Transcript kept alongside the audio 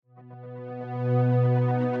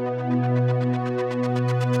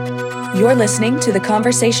You're listening to the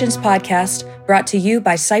Conversations podcast brought to you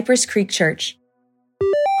by Cypress Creek Church.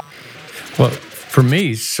 Well, for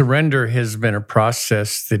me, surrender has been a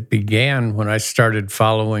process that began when I started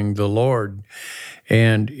following the Lord.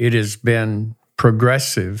 And it has been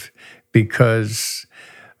progressive because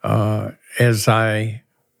as I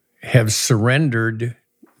have surrendered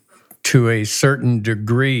to a certain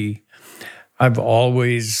degree, I've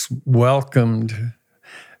always welcomed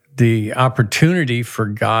the opportunity for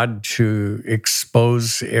God to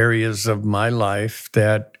expose areas of my life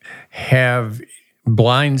that have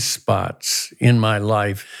blind spots in my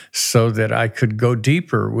life so that I could go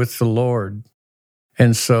deeper with the Lord.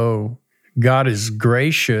 And so God is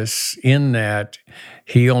gracious in that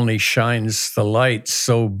He only shines the light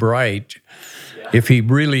so bright. If He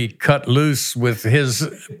really cut loose with His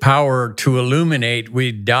power to illuminate,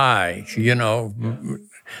 we'd die,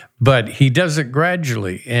 But He does it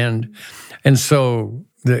gradually. And so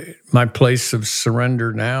my place of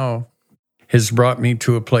surrender now has brought me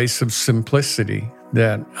to a place of simplicity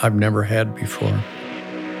that I've never had before.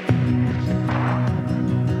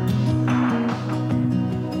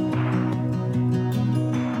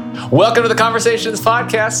 Welcome to the Conversations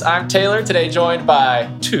podcast. I'm Taylor, today joined by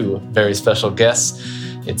two very special guests.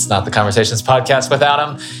 It's not the Conversations podcast without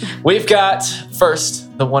them. We've got first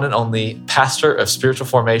the one and only pastor of spiritual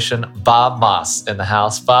formation, Bob Mass, in the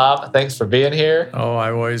house. Bob, thanks for being here. Oh,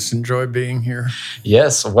 I always enjoy being here.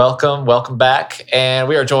 Yes, welcome back. And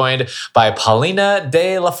we are joined by Paulina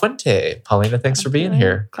de la Fuente. Paulina, thanks for being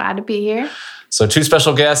here. Glad to be here. So two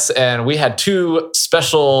special guests, and we had two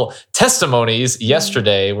special testimonies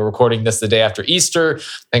yesterday. We're recording this the day after Easter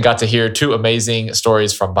and got to hear two amazing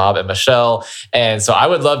stories from Bob and Michelle. And so I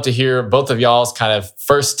would love to hear both of y'all's kind of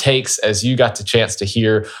first takes as you got the chance to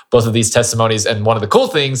hear both of these testimonies. And one of the cool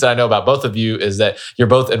things that I know about both of you is that you're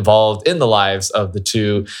both involved in the lives of the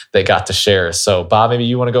two that got to share. So Bob, maybe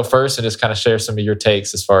you want to go first and just kind of share some of your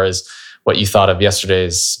takes as far as what you thought of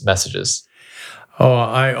yesterday's messages. Oh,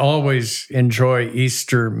 I always enjoy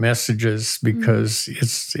Easter messages because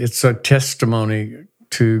it's a testimony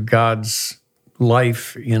to God's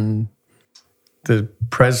life in the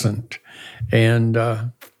present.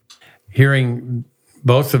 And hearing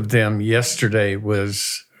both of them yesterday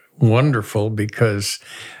was wonderful because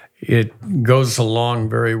it goes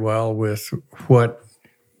along very well with what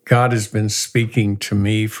God has been speaking to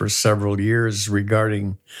me for several years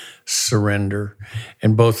regarding surrender,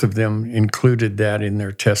 and both of them included that in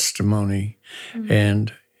their testimony. Mm-hmm.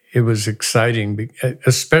 And it was exciting,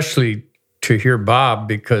 especially to hear Bob,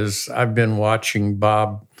 because I've been watching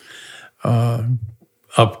Bob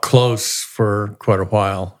up close for quite a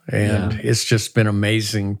while, and it's just been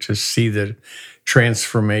amazing to see the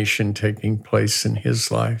transformation taking place in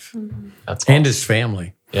his life. Mm-hmm. That's awesome. And his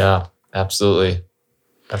family. Yeah, absolutely.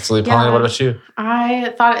 Absolutely. Paulina, what about you?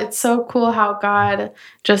 I thought it's so cool how God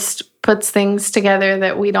just puts things together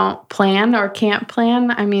that we don't plan or can't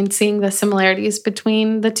plan. I mean, seeing the similarities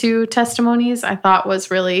between the two testimonies, I thought was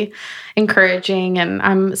really encouraging. And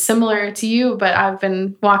I'm similar to you, but I've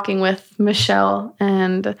been walking with Michelle,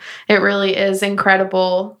 and it really is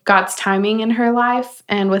incredible God's timing in her life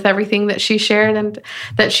and with everything that she shared and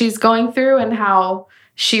that she's going through, and how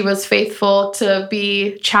she was faithful to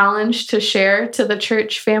be challenged to share to the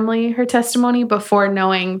church family her testimony before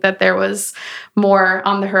knowing that there was more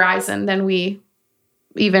on the horizon than we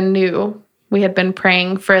even knew. We had been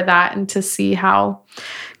praying for that, and to see how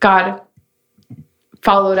God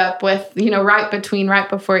followed up with, right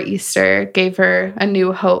before Easter, gave her a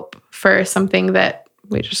new hope for something that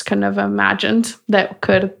we just couldn't have imagined that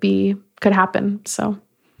could happen. So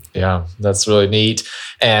yeah, that's really neat.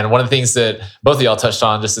 And one of the things that both of y'all touched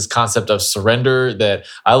on, just this concept of surrender, that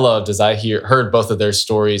I loved as I heard both of their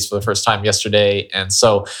stories for the first time yesterday. And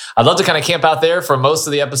so I'd love to kind of camp out there for most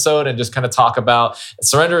of the episode and just kind of talk about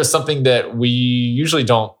surrender is something that we usually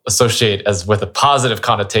don't associate as with a positive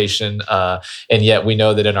connotation. And yet we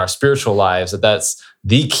know that in our spiritual lives, that's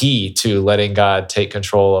the key to letting God take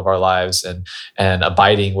control of our lives and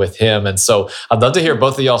abiding with Him. And so I'd love to hear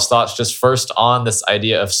both of y'all's thoughts just first on this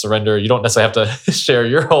idea of surrender. You don't necessarily have to share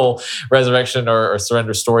your whole resurrection or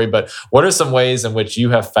surrender story, but what are some ways in which you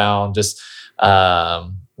have found just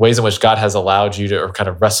ways in which God has allowed you to, or kind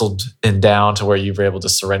of wrestled down to where you were able to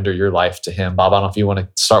surrender your life to Him? Bob, I don't know if you want to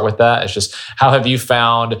start with that. It's just, how have you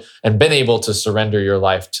found and been able to surrender your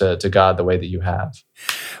life to God the way that you have?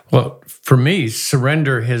 Well, for me,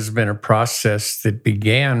 surrender has been a process that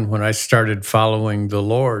began when I started following the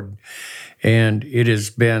Lord. And it has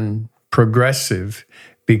been progressive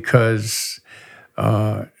because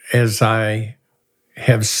as I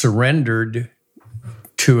have surrendered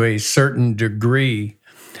to a certain degree,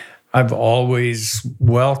 I've always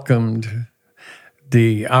welcomed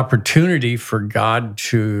the opportunity for God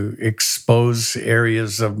to expose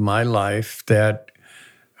areas of my life that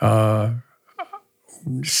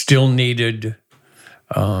still needed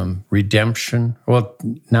redemption. Well,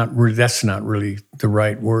 that's not really the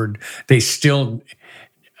right word. I still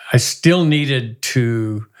needed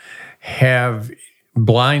to have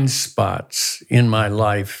blind spots in my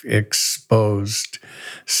life exposed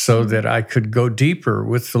so that I could go deeper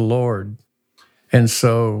with the Lord. And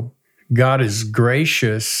so God is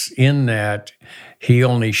gracious in that he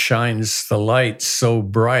only shines the light so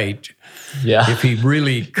bright. Yeah. If he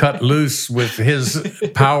really cut loose with his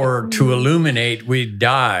power to illuminate, we'd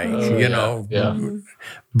die, you know. Yeah.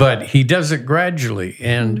 But he does it gradually.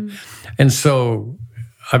 And so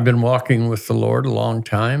I've been walking with the Lord a long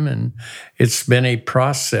time, and it's been a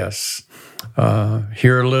process.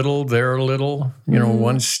 Here a little, there a little,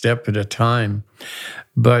 one step at a time.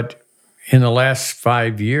 But in the last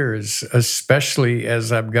 5 years, especially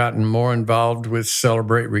as I've gotten more involved with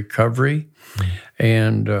Celebrate Recovery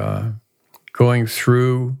and going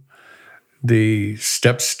through the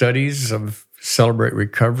step studies of Celebrate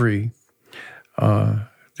Recovery, there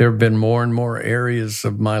have been more and more areas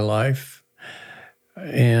of my life.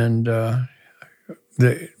 And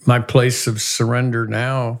my place of surrender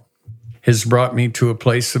now has brought me to a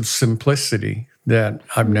place of simplicity that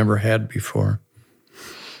I've never had before.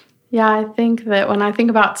 Yeah, I think that when I think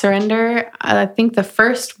about surrender, I think the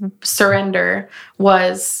first surrender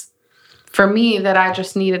was for me that I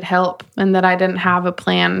just needed help and that I didn't have a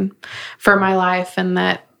plan for my life and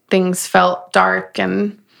that things felt dark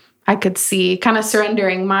and I could see, kind of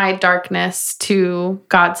surrendering my darkness to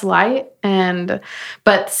God's light.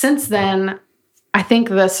 But since then, I think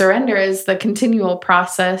the surrender is the continual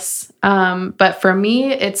process. But for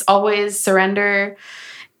me, it's always surrender.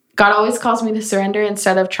 God always calls me to surrender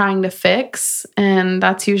instead of trying to fix. And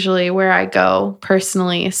that's usually where I go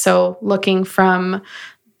personally. So looking from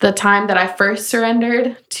the time that I first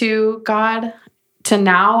surrendered to God to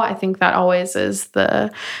now, I think that always is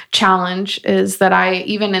the challenge, is that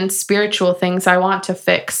even in spiritual things, I want to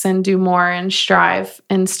fix and do more and strive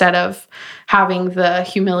instead of having the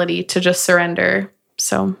humility to just surrender.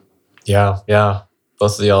 So, yeah.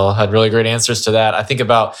 Both of y'all had really great answers to that. I think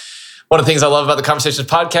about one of the things I love about the Conversations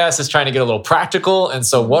podcast is trying to get a little practical. And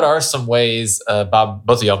so what are some ways, Bob,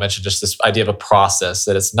 both of y'all mentioned just this idea of a process,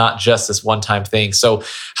 that it's not just this one-time thing. So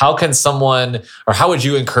how can someone, or how would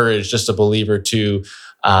you encourage just a believer to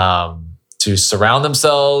surround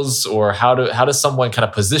themselves, or how does someone kind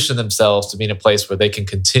of position themselves to be in a place where they can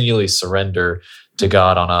continually surrender to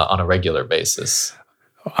God on a regular basis?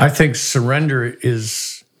 I think surrender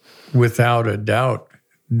is, without a doubt,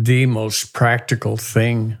 the most practical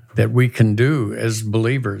thing that we can do as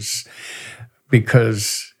believers,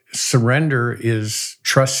 because surrender is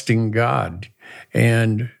trusting God.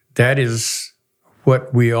 And that is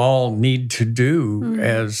what we all need to do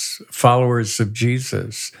as followers of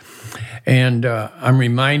Jesus. And I'm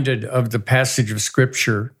reminded of the passage of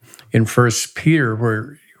Scripture in 1 Peter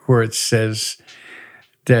where it says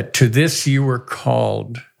that to this you were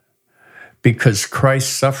called, because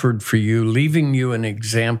Christ suffered for you, leaving you an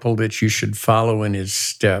example that you should follow in his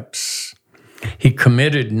steps. He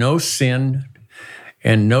committed no sin,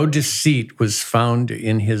 and no deceit was found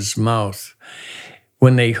in his mouth.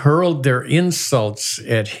 When they hurled their insults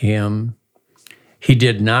at him, he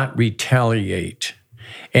did not retaliate.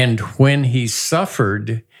 And when he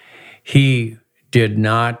suffered, he did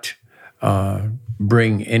not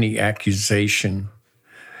bring any accusation.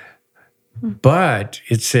 But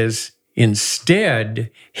it says,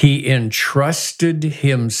 instead, he entrusted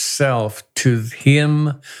himself to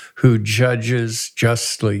him who judges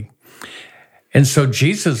justly. And so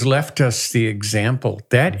Jesus left us the example.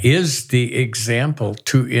 That is the example,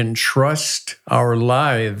 to entrust our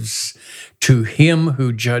lives to him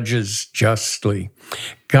who judges justly.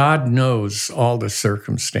 God knows all the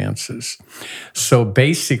circumstances. So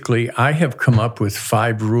basically, I have come up with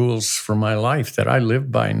 5 rules for my life that I live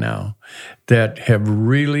by now that have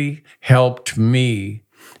really helped me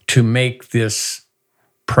to make this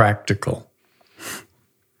practical.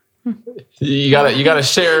 You gotta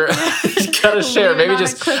share. You gotta share. Maybe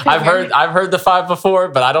just I've heard the 5 before,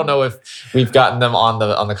 but I don't know if we've gotten them on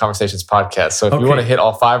the Conversations podcast. So if you want to hit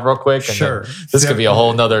all 5 real quick, and sure. This could be a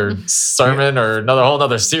whole nother sermon or another whole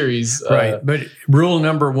nother series. Right. But rule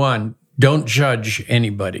number 1, don't judge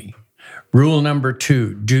anybody. Rule number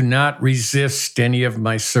 2, do not resist any of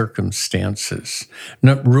my circumstances.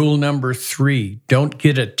 Rule number 3, don't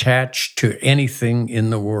get attached to anything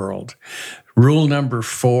in the world. Rule number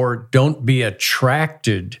 4, don't be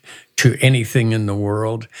attracted to anything in the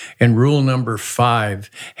world. And rule number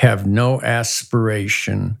 5, have no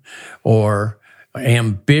aspiration or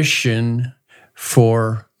ambition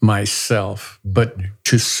for myself, but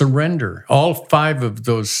to surrender. All 5 of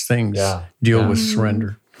those things deal with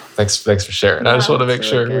surrender. Thanks for sharing. I just want to make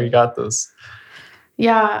sure we got this.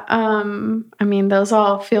 Yeah. I mean, those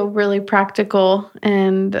all feel really practical.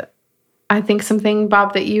 And I think something,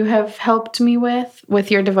 Bob, that you have helped me with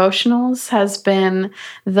your devotionals has been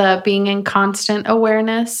the being in constant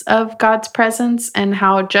awareness of God's presence, and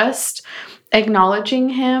how just acknowledging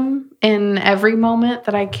him in every moment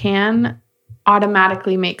that I can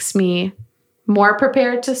automatically makes me more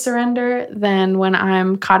prepared to surrender than when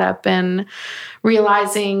I'm caught up in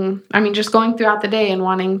realizing, just going throughout the day and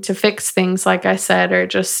wanting to fix things, like I said, or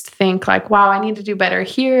just think like, wow, I need to do better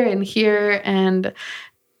here and here. And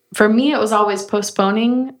for me, it was always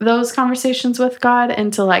postponing those conversations with God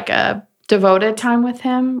into like a devoted time with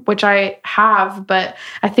him, which I have. But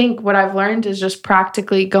I think what I've learned is just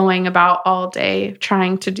practically going about all day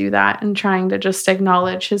trying to do that and trying to just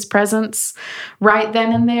acknowledge his presence right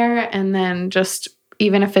then and there. And then just,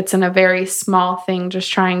 even if it's in a very small thing,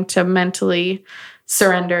 just trying to mentally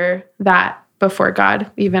surrender that before God,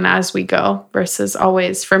 even as we go, versus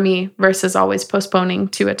always postponing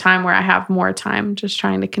to a time where I have more time, just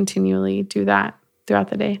trying to continually do that throughout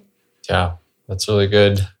the day. Yeah, that's really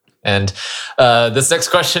good. And this next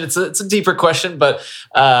question, it's a deeper question, but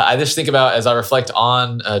I just think about, as I reflect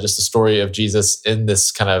on just the story of Jesus in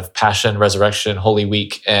this kind of Passion, Resurrection, Holy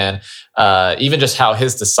Week, and even just how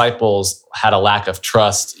his disciples had a lack of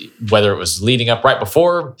trust, whether it was leading up right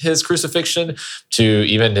before his crucifixion to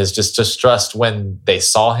even his just distrust when they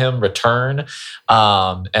saw him return.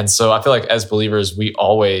 And so I feel like as believers,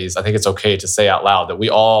 I think it's okay to say out loud that we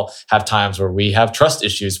all have times where we have trust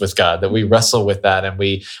issues with God, that we wrestle with that, and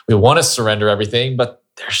we want to surrender everything, but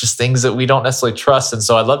there's just things that we don't necessarily trust. And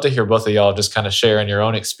so I'd love to hear both of y'all just kind of share in your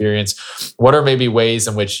own experience, what are maybe ways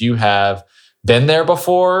in which you have been there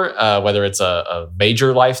before, whether it's a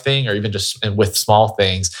major life thing or even just with small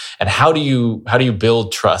things, and how do you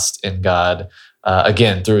build trust in God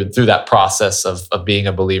again through that process of being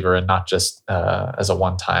a believer and not just as a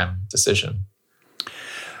one-time decision?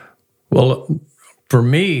 Well, for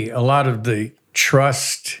me, a lot of the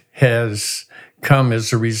trust has come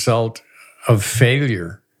as a result of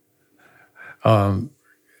failure.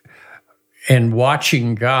 And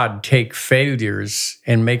watching God take failures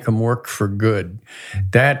and make them work for good,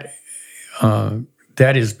 that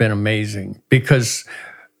has been amazing. Because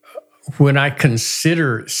when I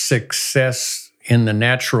consider success in the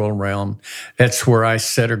natural realm, that's where I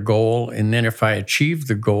set a goal, and then if I achieve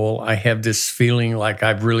the goal, I have this feeling like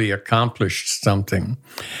I've really accomplished something.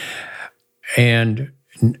 And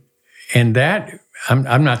that,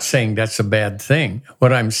 I'm not saying that's a bad thing.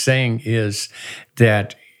 What I'm saying is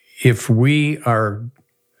that if we are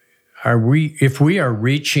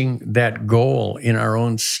reaching that goal in our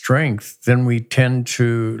own strength, then we tend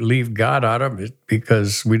to leave God out of it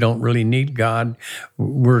because we don't really need God.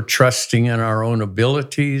 We're trusting in our own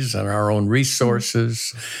abilities and our own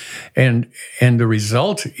resources. And the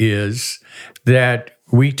result is that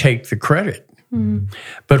we take the credit. Mm.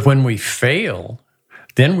 But when we fail,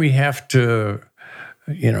 then we have to,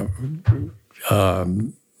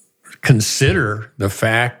 consider the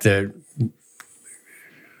fact that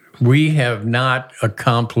we have not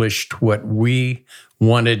accomplished what we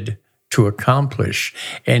wanted to accomplish.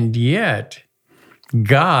 And yet,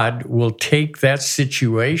 God will take that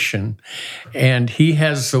situation and he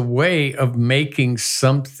has a way of making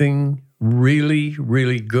something really,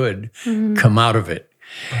 really good come out of it.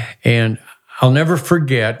 And I'll never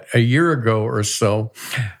forget, a year ago or so,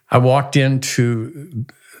 I walked into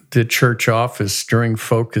the church office during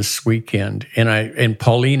Focus Weekend, and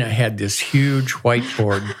Paulina had this huge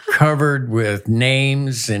whiteboard covered with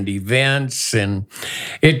names and events, and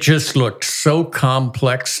it just looked so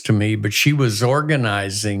complex to me, but she was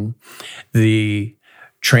organizing the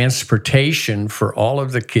transportation for all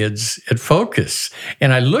of the kids at Focus.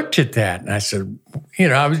 And I looked at that and I said,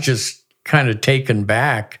 I was just kind of taken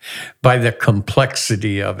back by the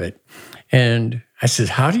complexity of it. And I said,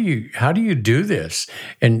 how do you do this?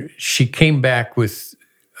 And she came back with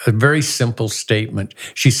a very simple statement.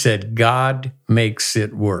 She said, God makes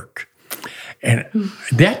it work. And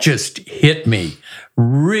that just hit me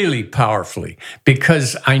really powerfully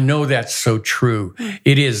because I know that's so true.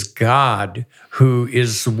 It is God who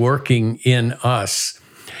is working in us.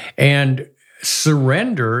 And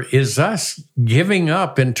surrender is us giving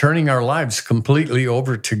up and turning our lives completely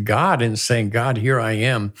over to God and saying, God, here I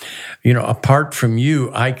am. Apart from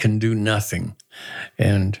you, I can do nothing.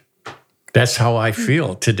 And That's how I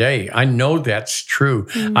feel today. I know that's true.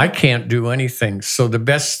 I can't do anything. So the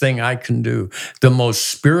best thing I can do, the most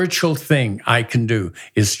spiritual thing I can do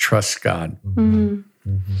is trust God.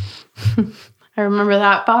 I remember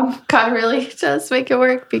that, Bob. God really does make it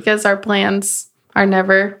work because our plans are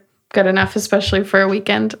never good enough, especially for a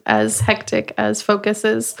weekend as hectic as Focus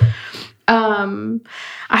is.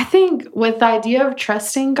 I think with the idea of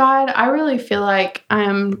trusting God, I really feel like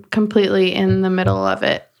I'm completely in the middle of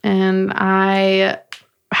it. And I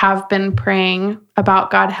have been praying about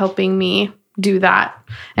God helping me do that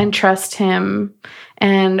and trust Him.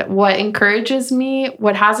 And what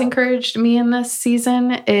has encouraged me in this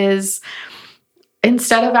season is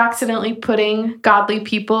instead of accidentally putting godly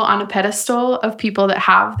people on a pedestal of people that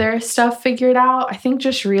have their stuff figured out, I think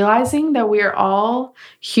just realizing that we are all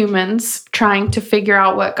humans trying to figure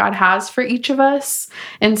out what God has for each of us.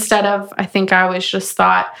 Instead of, I think I always just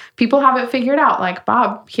thought people have it figured out. Like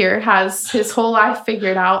Bob here has his whole life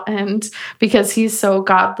figured out, and because he's so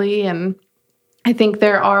godly. And I think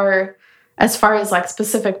there are, as far as like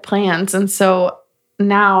specific plans. And so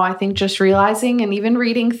now I think just realizing and even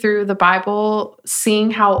reading through the Bible, seeing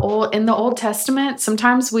how in the Old Testament,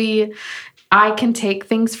 sometimes I can take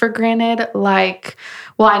things for granted. Like,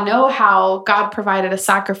 well, I know how God provided a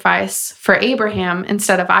sacrifice for Abraham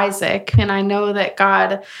instead of Isaac. And I know that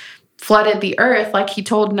God flooded the earth like He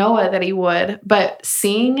told Noah that He would, but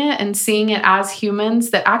seeing it as humans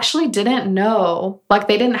that actually didn't know, like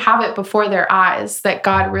they didn't have it before their eyes, that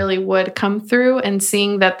God really would come through, and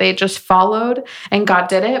seeing that they just followed and God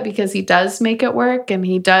did it because He does make it work and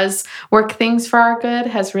He does work things for our good,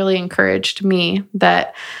 has really encouraged me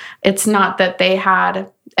that it's not that they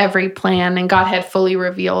had every plan and God had fully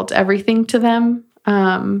revealed everything to them.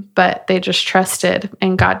 But they just trusted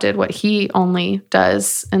and God did what He only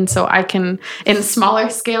does. And so I can, in smaller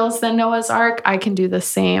scales than Noah's Ark, I can do the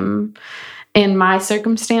same in my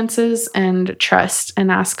circumstances and trust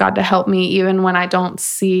and ask God to help me even when I don't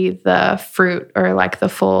see the fruit or like the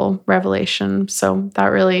full revelation. So that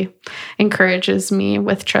really encourages me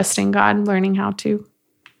with trusting God and learning how to.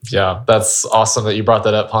 Yeah, that's awesome that you brought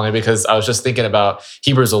that up, Paulina, because I was just thinking about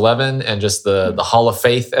Hebrews 11 and just the hall of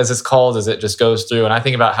faith, as it's called, as it just goes through. And I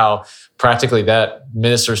think about how practically that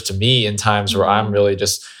ministers to me in times where I'm really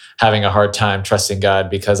just having a hard time trusting God,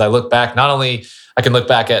 because I look back, not only I can look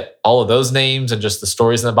back at all of those names and just the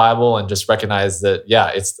stories in the Bible and just recognize that,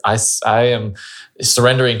 yeah, I am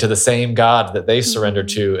surrendering to the same God that they surrendered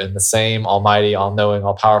to, and the same almighty, all-knowing,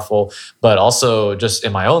 all-powerful, but also just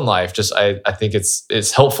in my own life, just I think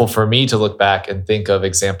it's helpful for me to look back and think of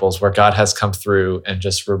examples where God has come through and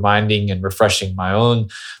just reminding and refreshing my own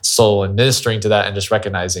soul and ministering to that, and just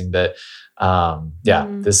recognizing that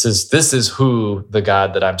this is who the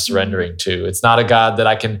God that I'm surrendering to. It's not a God that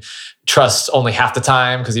I can trust only half the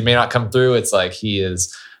time because He may not come through. It's like He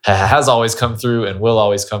has always come through and will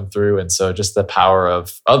always come through. And so just the power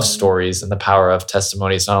of stories and the power of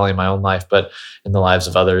testimonies, not only in my own life, but in the lives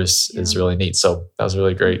of others is really neat. So that was a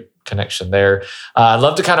really great connection there. I'd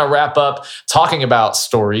love to kind of wrap up talking about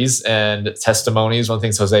stories and testimonies. One of the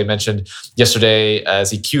things Jose mentioned yesterday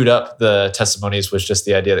as he queued up the testimonies was just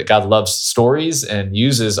the idea that God loves stories and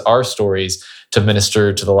uses our stories to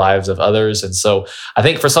minister to the lives of others. And so I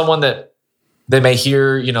think for someone that they may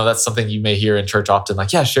hear, that's something you may hear in church often,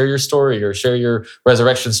 like, yeah, share your story or share your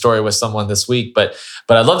resurrection story with someone this week. But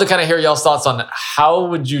I'd love to kind of hear y'all's thoughts on how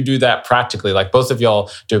would you do that practically? Like both of y'all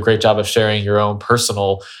do a great job of sharing your own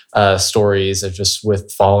personal stories of just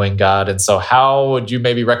with following God. And so how would you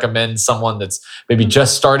maybe recommend someone that's maybe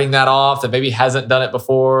just starting that off, that maybe hasn't done it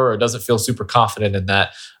before or doesn't feel super confident in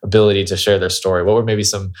that ability to share their story? What were maybe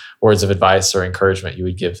some words of advice or encouragement you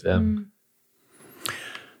would give them?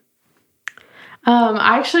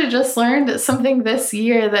 I actually just learned something this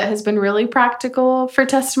year that has been really practical for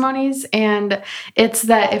testimonies. And it's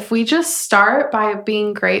that if we just start by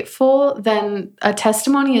being grateful, then a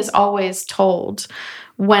testimony is always told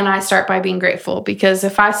when I start by being grateful. Because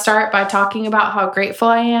if I start by talking about how grateful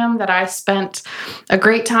I am that I spent a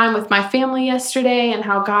great time with my family yesterday and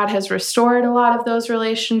how God has restored a lot of those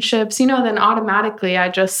relationships, then automatically I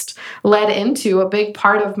just led into a big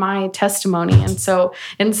part of my testimony. And so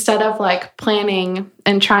instead of like planning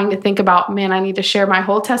and trying to think about, man, I need to share my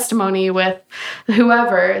whole testimony with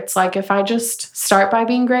whoever, it's like if I just start by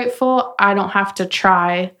being grateful, I don't have to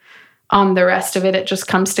try on the rest of it. It just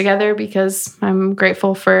comes together because I'm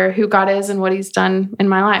grateful for who God is and what He's done in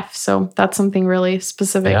my life. So that's something really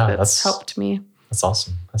specific that's helped me. That's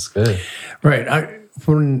awesome. That's good. Right.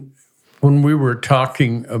 When we were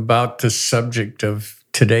talking about the subject of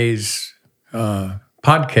today's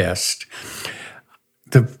podcast,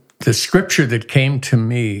 the scripture that came to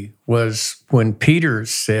me was when Peter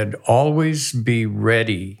said, always be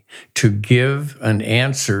ready to give an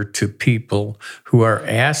answer to people who are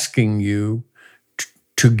asking you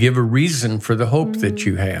to give a reason for the hope that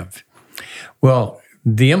you have. Well,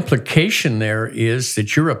 the implication there is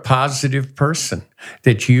that you're a positive person,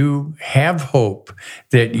 that you have hope,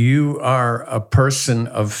 that you are a person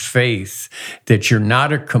of faith, that you're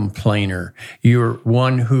not a complainer, you're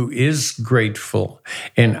one who is grateful.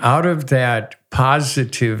 And out of that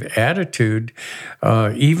positive attitude,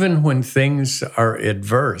 even when things are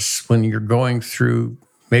adverse, when you're going through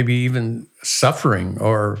maybe even suffering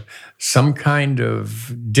or some kind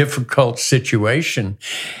of difficult situation,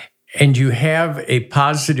 and you have a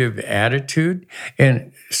positive attitude,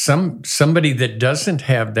 and somebody that doesn't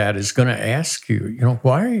have that is going to ask you,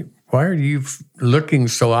 why are you looking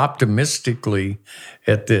so optimistically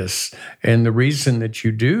at this? And the reason that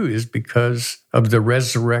you do is because of the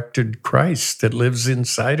resurrected Christ that lives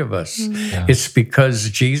inside of us. Yeah. It's because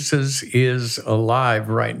Jesus is alive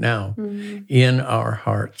right now in our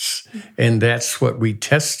hearts. And that's what we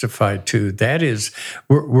testify to. That is,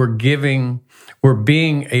 we're being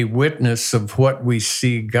a witness of what we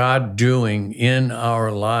see God doing in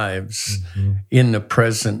our lives in the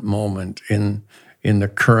present moment, in the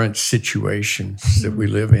current situations that we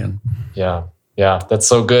live in. Yeah, that's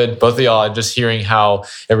so good. Both of y'all, just hearing how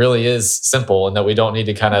it really is simple and that we don't need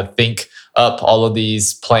to kind of think up all of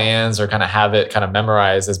these plans or kind of have it kind of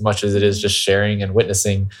memorized as much as it is just sharing and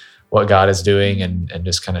witnessing what God is doing and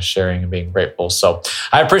just kind of sharing and being grateful. So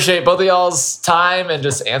I appreciate both of y'all's time and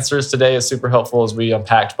just answers today. Is super helpful as we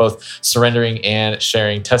unpacked both surrendering and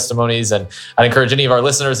sharing testimonies. And I'd encourage any of our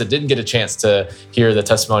listeners that didn't get a chance to hear the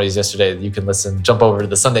testimonies yesterday, that you can jump over to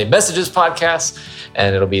the Sunday Messages podcast,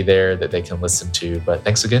 and it'll be there that they can listen to. But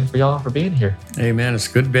thanks again for y'all for being here. Amen. It's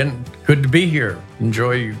good to be here.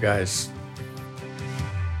 Enjoy you guys.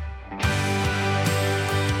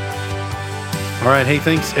 All right. Hey,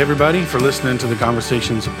 thanks everybody for listening to the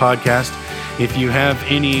Conversations podcast. If you have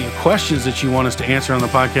any questions that you want us to answer on the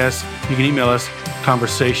podcast, you can email us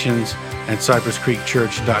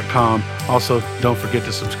conversations@cypresscreekchurch.com. Also, don't forget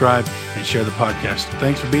to subscribe and share the podcast.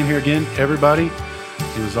 Thanks for being here again, everybody.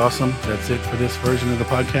 It was awesome. That's it for this version of the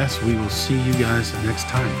podcast. We will see you guys next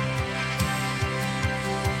time.